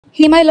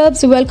Hey my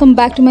loves, welcome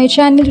back to my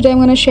channel. Today I'm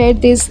going to share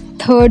this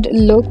third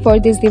look for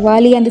this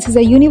Diwali, and this is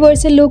a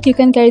universal look. You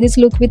can carry this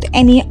look with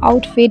any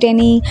outfit,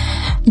 any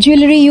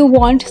jewelry you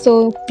want,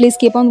 so please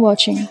keep on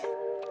watching.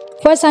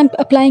 First, I'm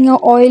applying a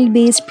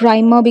oil-based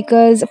primer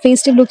because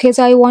festive look is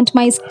I want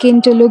my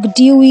skin to look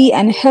dewy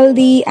and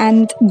healthy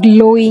and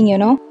glowing.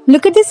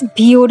 Look at this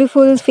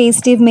beautiful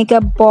festive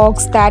makeup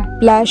box that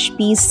Blush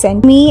Piece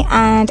sent me,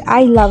 and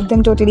I love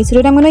them totally. So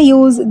today I'm going to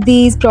use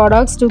these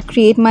products to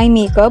create my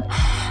makeup.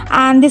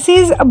 And this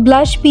is a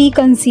Blush Pea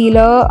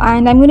concealer,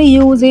 and I'm going to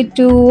use it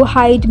to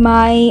hide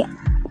my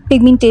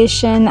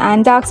pigmentation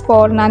and dark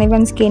spot and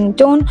uneven skin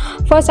tone.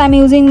 First, I'm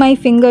using my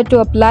finger to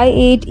apply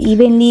it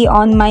evenly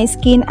on my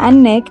skin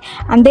and neck,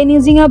 and then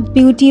using a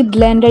beauty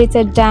blender, it's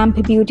a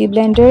damp beauty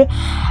blender,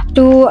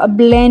 to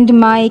blend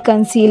my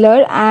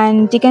concealer.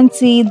 And you can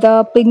see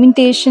the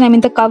pigmentation,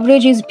 the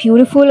coverage is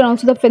beautiful, and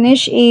also the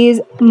finish is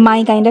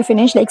my kind of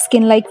finish, like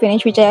skin like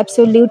finish, which I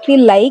absolutely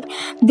like.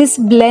 This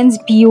blends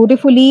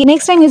beautifully.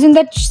 Next, I'm using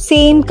that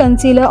same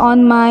concealer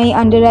on my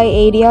under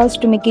eye areas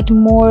to make it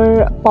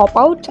more pop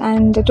out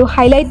and to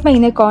highlight my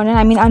inner corner,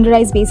 under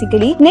eyes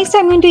basically. Next,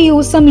 I'm going to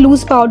use some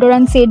loose powder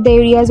and set the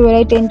areas where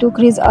I tend to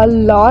crease a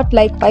lot,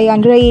 like my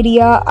under eye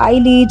area,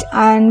 eyelid,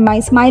 and my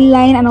smile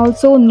line, and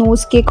also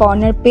nose के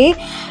corner पे.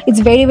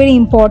 It's very very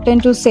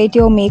important to set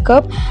your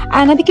makeup.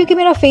 And अभी क्योंकि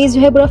मेरा face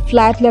जो है पूरा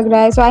flat लग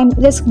रहा है, so I'm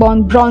just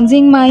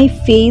bronzing my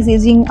face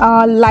using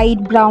a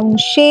light brown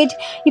shade.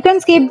 You can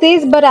skip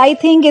this, but I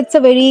think it's a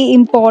very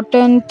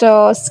important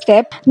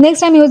step.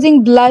 Next, I'm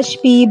using Blush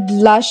Pea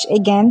blush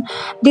again.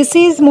 This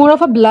is more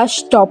of a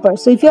blush topper,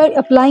 so if you are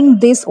applying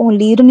this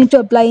only, you don't need to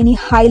apply any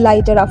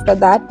highlighter after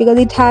that, because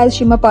it has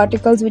shimmer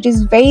particles which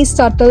is very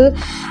subtle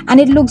and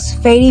it looks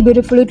very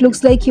beautiful. It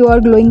looks like you are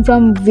glowing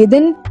from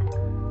within.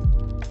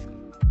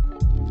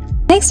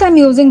 Next I am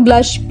using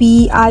blush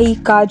P I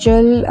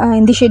Kajal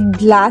in the shade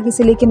black.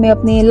 इसे लेके मैं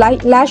अपने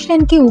lash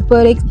line के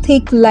ऊपर एक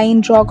thick line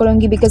draw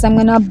करूंगी because I am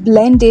gonna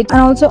blend it,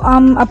 and also I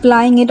am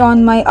applying it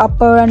on my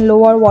upper and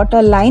lower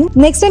water line.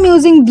 Next I am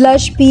using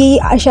blush P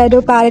shadow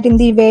palette in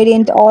the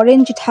variant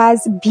orange. It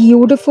has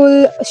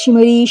beautiful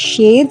shimmery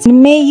shades.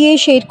 मैं ये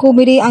shade को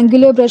मेरे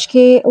angular brush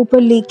के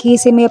ऊपर लेके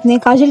इसे मैं अपने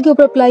काजल के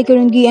ऊपर अप्लाई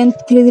करूंगी एंड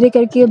धीरे धीरे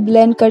करके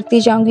ब्लेंड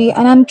करती जाऊंगी.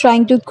 And I am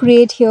trying to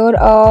create here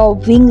a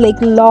wing,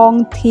 like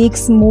long thick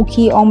smoky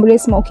ombre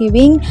smoky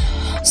wing.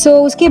 So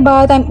उसके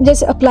बाद I'm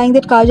just applying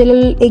that kajal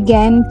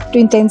again to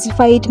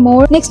intensify it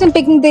more. Next, I'm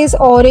picking this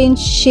orange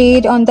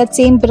shade on that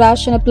same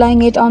brush and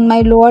applying it on my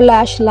lower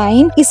lash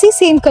line. इसी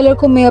same color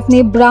को मैं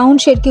अपने brown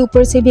shade के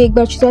ऊपर से भी एक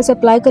बार अच्छी तरह से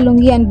apply कर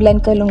लूँगी and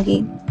blend कर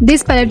लूँगी.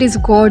 This palette is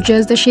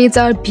gorgeous. The shades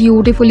are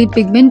beautifully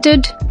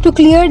pigmented. To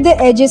clear the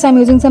edges, I'm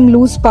using some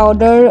loose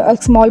powder, a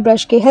small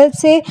brush के help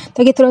से,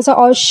 ताकि थोड़ा सा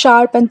और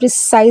sharp and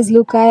precise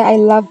look आए. I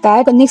love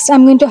that. But next,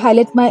 I'm going to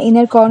highlight my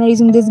inner corner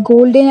using this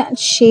golden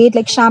shade,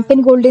 like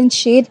champagne golden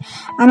shade,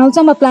 and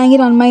also I'm applying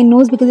it on my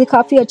nose because ये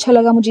काफ़ी अच्छा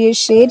लगा मुझे ये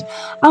shade.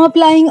 I'm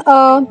applying a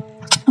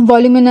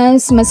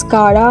voluminous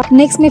mascara.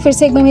 Next मैं फिर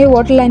से एक बार मेरे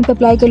वाटर लाइन पे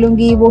अप्लाई कर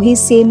लूँगी वही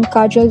सेम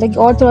काजल, ताकि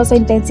और थोड़ा सा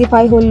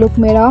इंटेंसिफाई हो लुक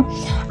मेरा.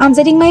 I am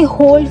setting my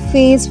whole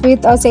face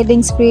with a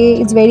setting spray.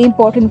 It's very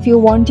important if you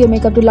want your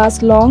makeup to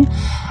last long.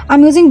 I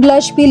am using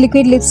blush P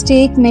liquid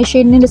lipstick. मैं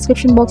shade में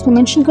description box में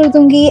mention कर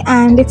दूंगी,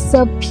 and it's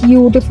a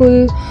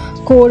beautiful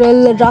coral,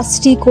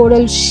 rusty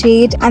coral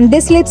shade, and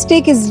this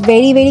lipstick is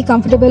very very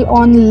comfortable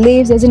on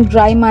lips, doesn't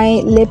dry my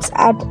lips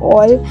at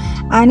all,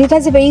 and it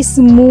has a very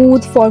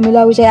smooth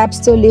formula which I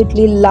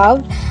absolutely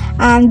love.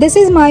 And this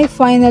is my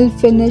final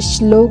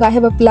finished look. I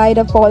have applied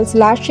a false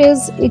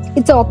lashes.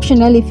 It's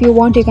optional. If you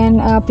want you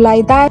can apply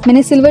that.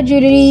 मैंने silver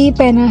jewelry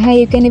पहना है.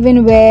 You can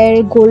even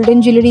wear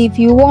golden jewelry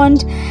if you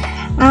want.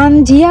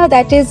 And yeah,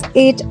 that is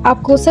it.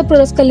 आपको सब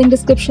products का link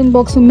description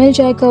box में मिल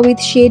जाएगा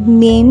with shade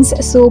names,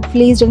 so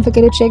please don't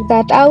forget to check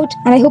that out.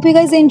 And I hope you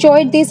guys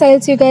enjoyed this.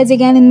 I'll see you guys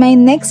again in my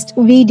next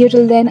video.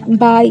 Till then,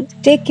 bye,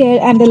 take care,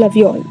 and I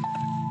love you all.